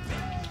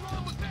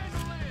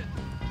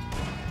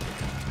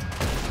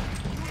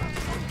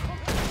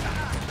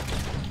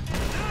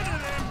 None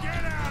of them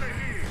get out of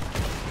here!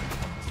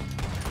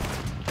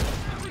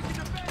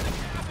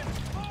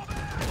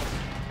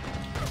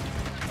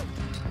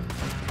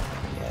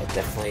 Yeah,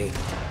 definitely.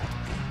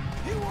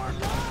 You weren't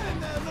lying,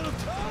 that little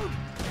toad!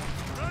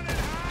 Run and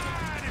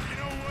hide if you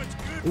know what's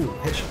good Ooh, for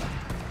you. headshot.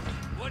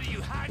 What are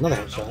you hiding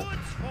Another in the headshot.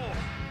 woods for?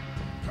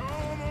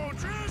 Come on,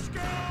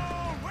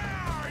 Driscoll! Where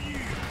are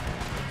you?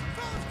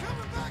 Fellas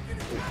coming back in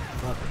his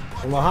Fuck.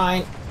 From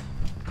behind.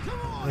 Come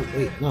on! Oh,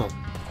 wait, no.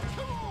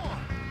 Come on!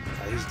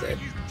 Oh, he's dead.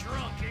 You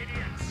drunk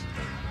idiots.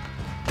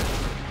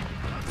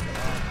 Give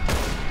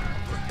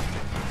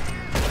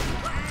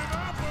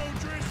up,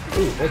 O'Driscoll!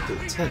 Ooh, right through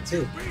the tent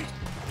too.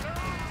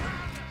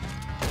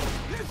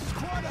 This is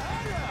quite a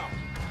hideout!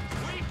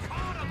 We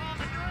caught him on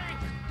the drink.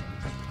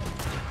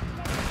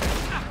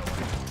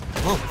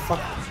 Oh, fuck.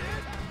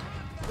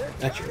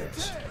 Got your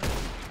ass.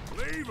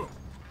 Leave him!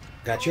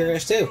 Got your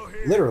ass too.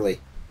 Literally.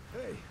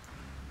 Hey,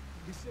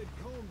 he said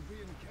Combs be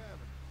in the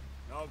cabin.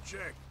 I'll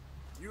check.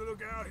 You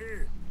look out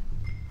here.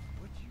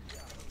 What you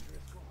got,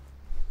 O'Driscoll?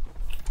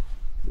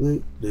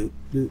 Loop, loop,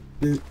 loop,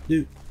 loop,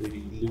 loop, loop,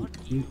 loop,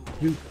 loop,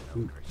 loop,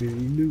 loop,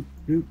 loop,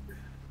 loop.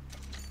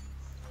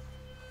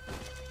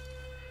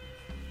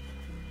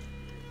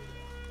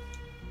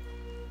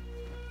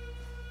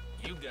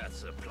 You got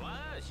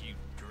supplies, you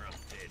drunk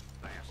dead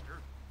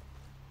bastard.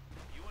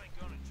 You ain't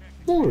gonna check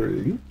the More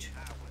loot.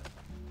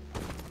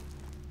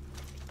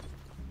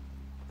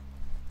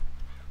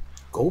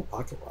 Gold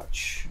pocket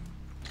watch.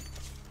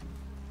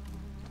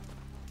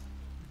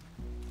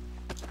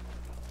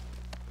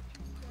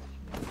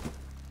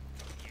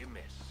 You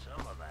missed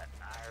some of that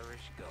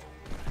Irish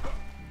gold.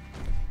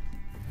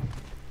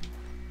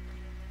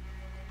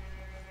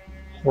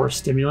 Horse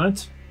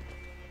stimulant.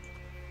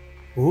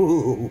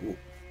 Ooh.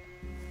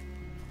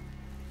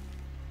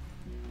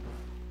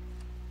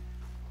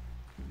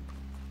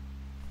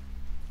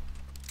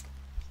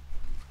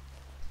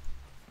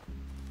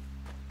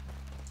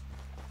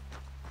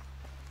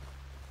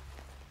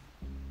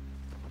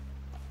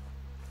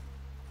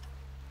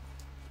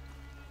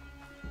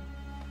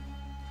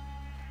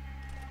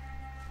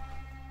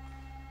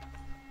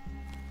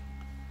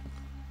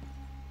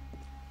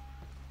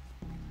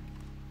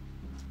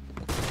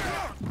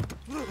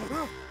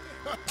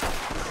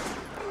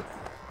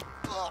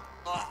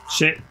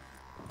 Shit.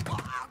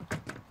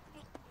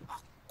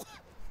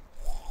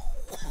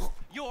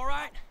 You all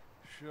right?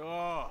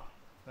 Sure.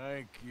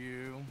 Thank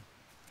you.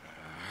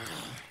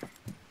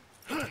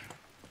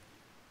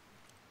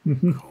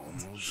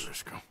 Colm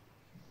O'Driscoll.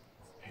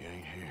 He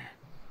ain't here.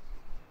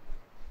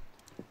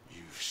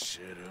 You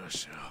set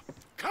us up.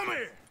 Come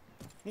here!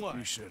 What?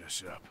 You set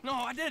us up. No,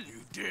 I didn't.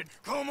 You did.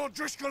 Colm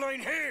O'Driscoll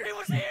ain't here! He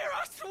was here,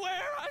 I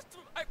swear.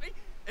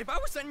 If I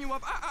was setting you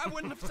up, I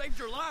wouldn't have saved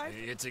your life.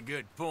 It's a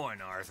good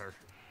point, Arthur.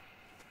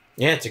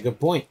 Yeah, it's a good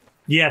point.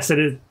 Yes, it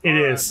is. It All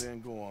right, is. then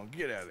go on.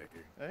 Get out of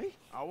here. Hey?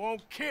 I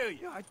won't kill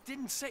you. I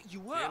didn't set you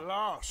Get up.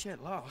 lost.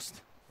 Get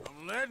lost.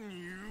 I'm letting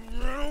you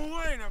run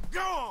away. Now go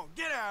on.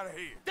 Get out of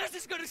here. That's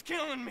as good as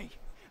killing me.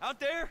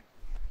 Out there,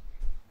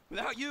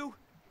 without you,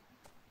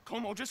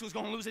 Colm O'Driscoll's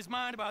gonna lose his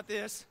mind about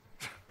this.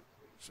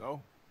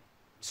 So?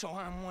 So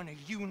I'm one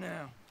of you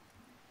now.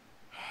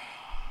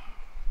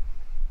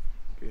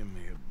 Give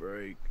me a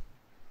break.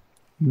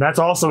 That's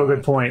also a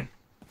good point.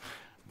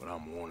 But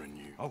I'm warning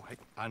you. Oh, hey,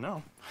 I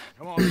know.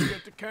 Come on, let's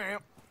get to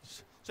camp.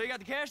 So you got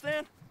the cash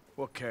then?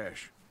 What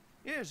cash?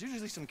 Yeah, there's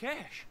usually some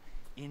cash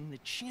in the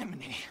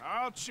chimney.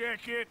 I'll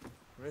check it.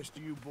 Rest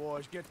of you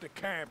boys, get to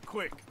camp,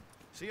 quick.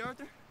 See,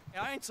 Arthur?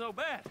 I ain't so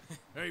bad.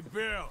 Hey,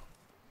 Bill.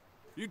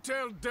 You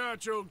tell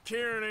Dutch old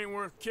Kieran ain't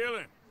worth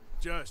killing.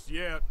 Just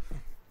yet. Yeah,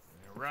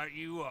 right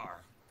you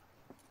are.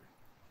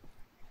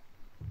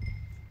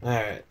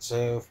 Alright,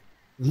 so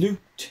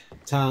loot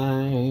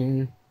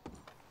time.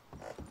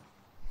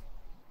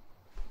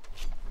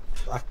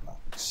 Black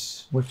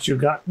box. What you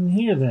got in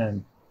here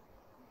then?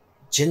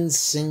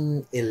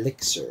 Ginseng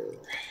elixir.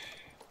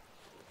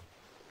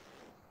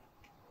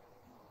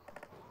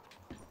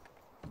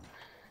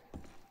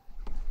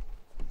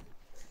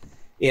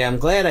 Yeah, I'm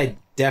glad I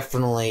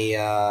definitely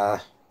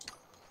am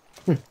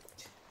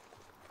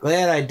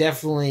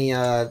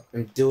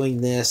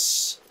doing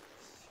this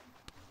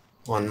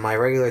on my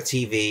regular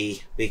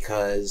TV,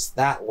 because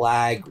that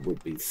lag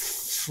would be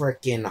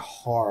freaking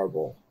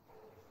horrible.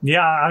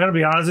 Yeah, I'm gonna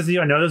be honest with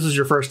you. I know this is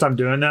your first time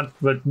doing that,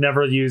 but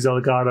never use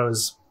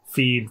Elgato's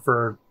feed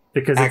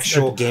because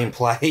actual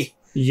gameplay.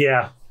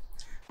 Yeah.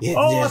 Yeah,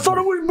 oh, yeah. I thought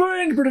it was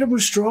banged, but it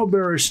was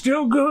strawberry.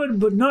 Still good,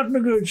 but not in the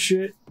good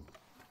shit.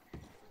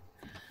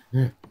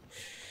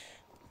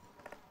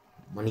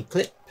 Money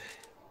clip.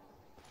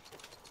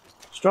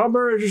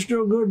 Strawberries are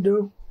still good,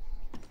 though.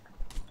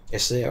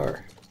 Yes, they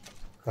are.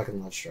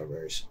 Fucking love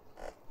strawberries.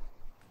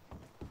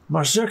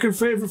 My second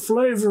favorite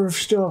flavor of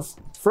stuff.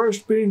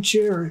 First being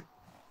cherry.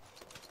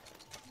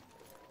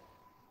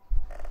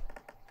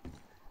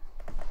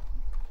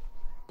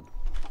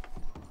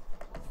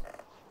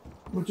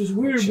 Which is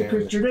weird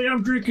because today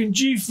I'm drinking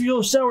G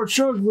Fuel Sour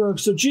Chug Rug,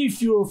 so G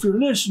Fuel if you're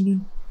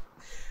listening.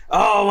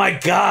 Oh my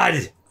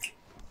god!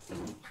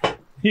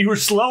 You were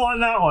slow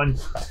on that one.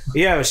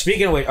 Yeah,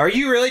 speaking of which, are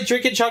you really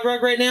drinking Chug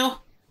Rug right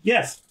now?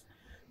 Yes.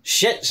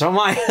 Shit, so am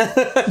I.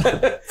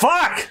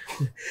 Fuck!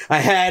 I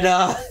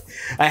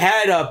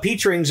had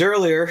peach rings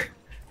earlier,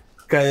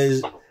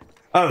 because...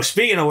 Oh,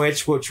 speaking of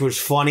which was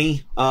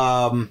funny,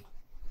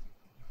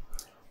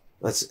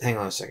 let's... Hang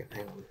on a second,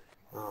 hang on.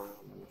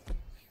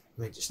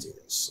 Let me just do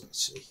this. Let's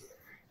see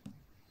here.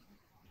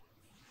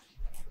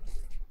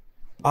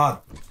 Oh,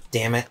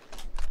 damn it.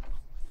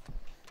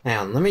 Hang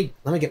on, let me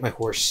get my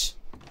horse.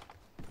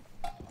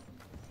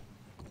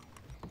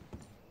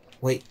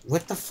 Wait,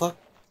 what the fuck?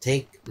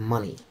 Take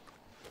money.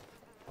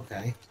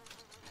 Okay.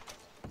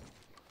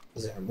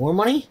 Is there more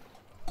money?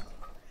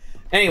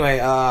 Anyway,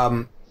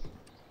 now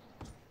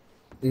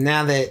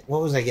that...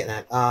 What was I getting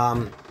at?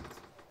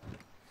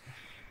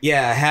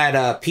 Yeah, I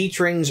had peach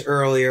rings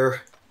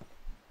earlier.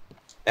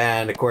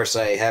 And, of course,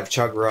 I have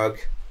Chug Rug.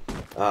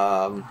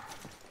 Yeah,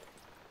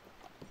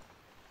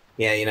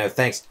 you know,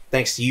 thanks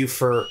to you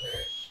for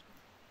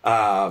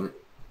turning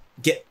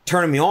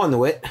me on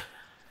to it.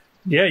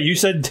 Yeah, you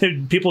said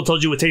people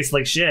told you it tastes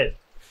like shit.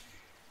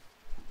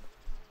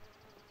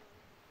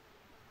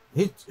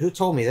 Who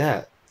told me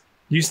that?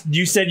 You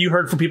said you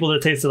heard from people that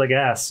it tasted like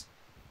ass.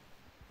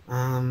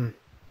 I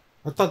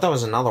thought that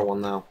was another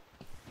one though.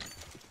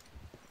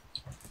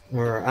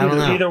 Or I don't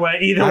know. Either way,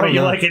 you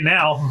like it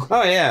now.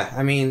 Oh yeah,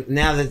 I mean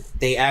now that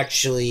they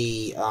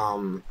actually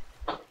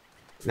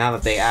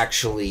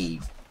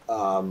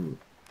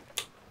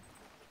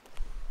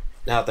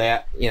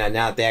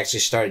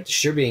started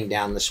distributing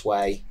down this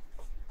way.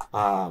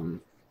 Yeah,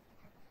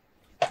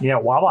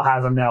 Wawa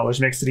has them now, which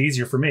makes it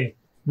easier for me.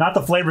 Not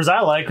the flavors I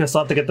like, because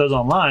I'll have to get those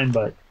online,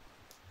 but...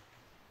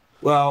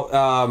 Well,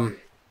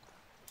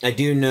 I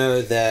do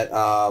know that,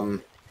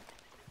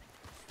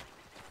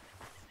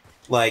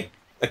 like,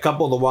 a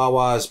couple of the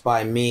Wawas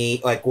by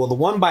me... Like, well, the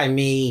one by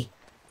me,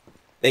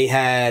 they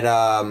had,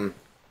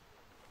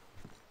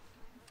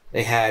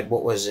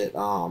 what was it,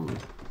 Probably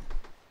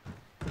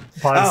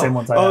the same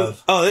ones I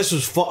have. Oh, this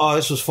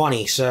was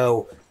funny.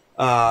 So,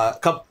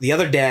 the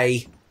other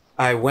day,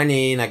 I went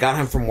in, I got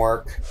home from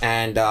work,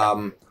 and,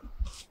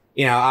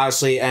 you know,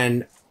 obviously,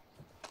 and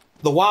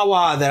the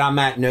Wawa that I'm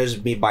at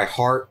knows me by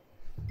heart,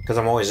 because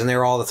I'm always in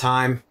there all the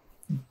time.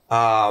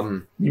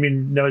 You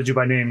mean, knows you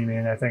by name, you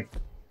mean, I think.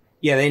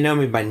 Yeah, they know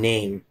me by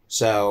name,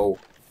 so,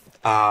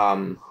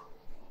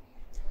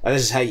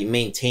 this is how you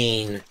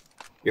maintain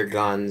your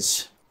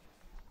guns.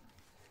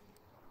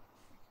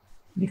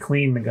 You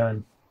clean the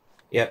gun.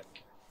 Yep.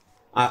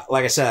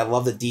 Like I said, I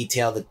love the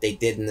detail that they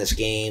did in this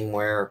game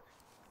where,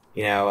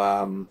 you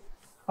know,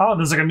 Oh,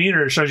 there's like a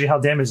meter that shows you how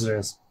damaged it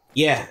is.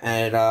 Yeah,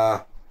 and,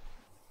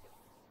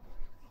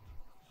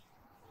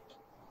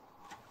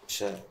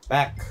 so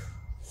back.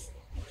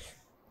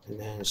 And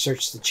then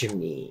search the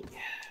chimney.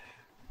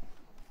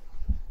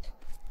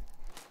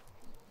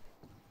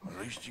 At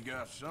least you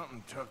got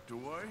something tucked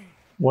away.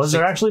 Was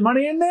there actually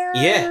money in there?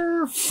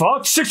 Yeah.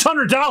 Fuck,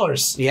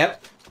 $600.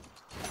 Yep.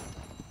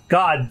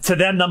 God, to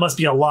them that must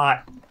be a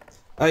lot.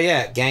 Oh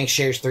yeah, gang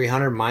shares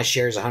 300, my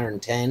share is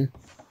 110.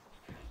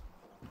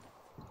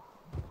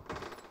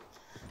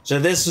 So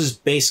this is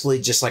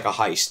basically just like a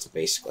heist,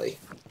 basically.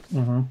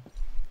 Mm-hmm.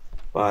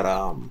 But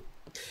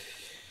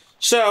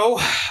So,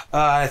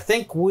 I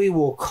think we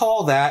will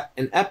call that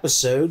an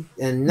episode.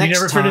 And next You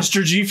never finished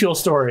your G Fuel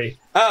story.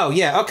 Oh,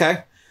 yeah,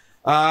 okay.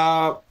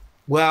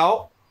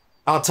 Well,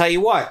 I'll tell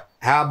you what.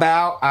 How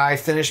about I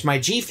finish my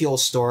G Fuel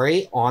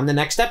story on the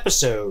next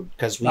episode?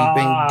 Because we've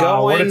been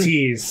going. What a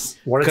tease!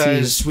 What a tease!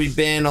 Because we've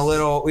been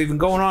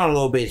going on a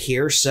little bit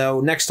here.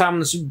 So next time in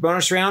the super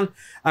bonus round,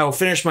 I will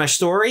finish my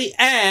story,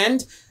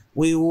 and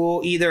we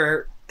will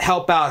either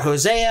help out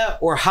Hosea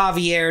or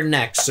Javier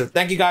next. So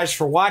thank you guys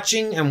for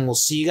watching, and we'll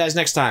see you guys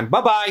next time.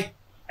 Bye bye.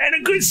 And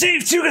a good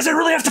save too, because I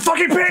really have to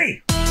fucking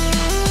pee.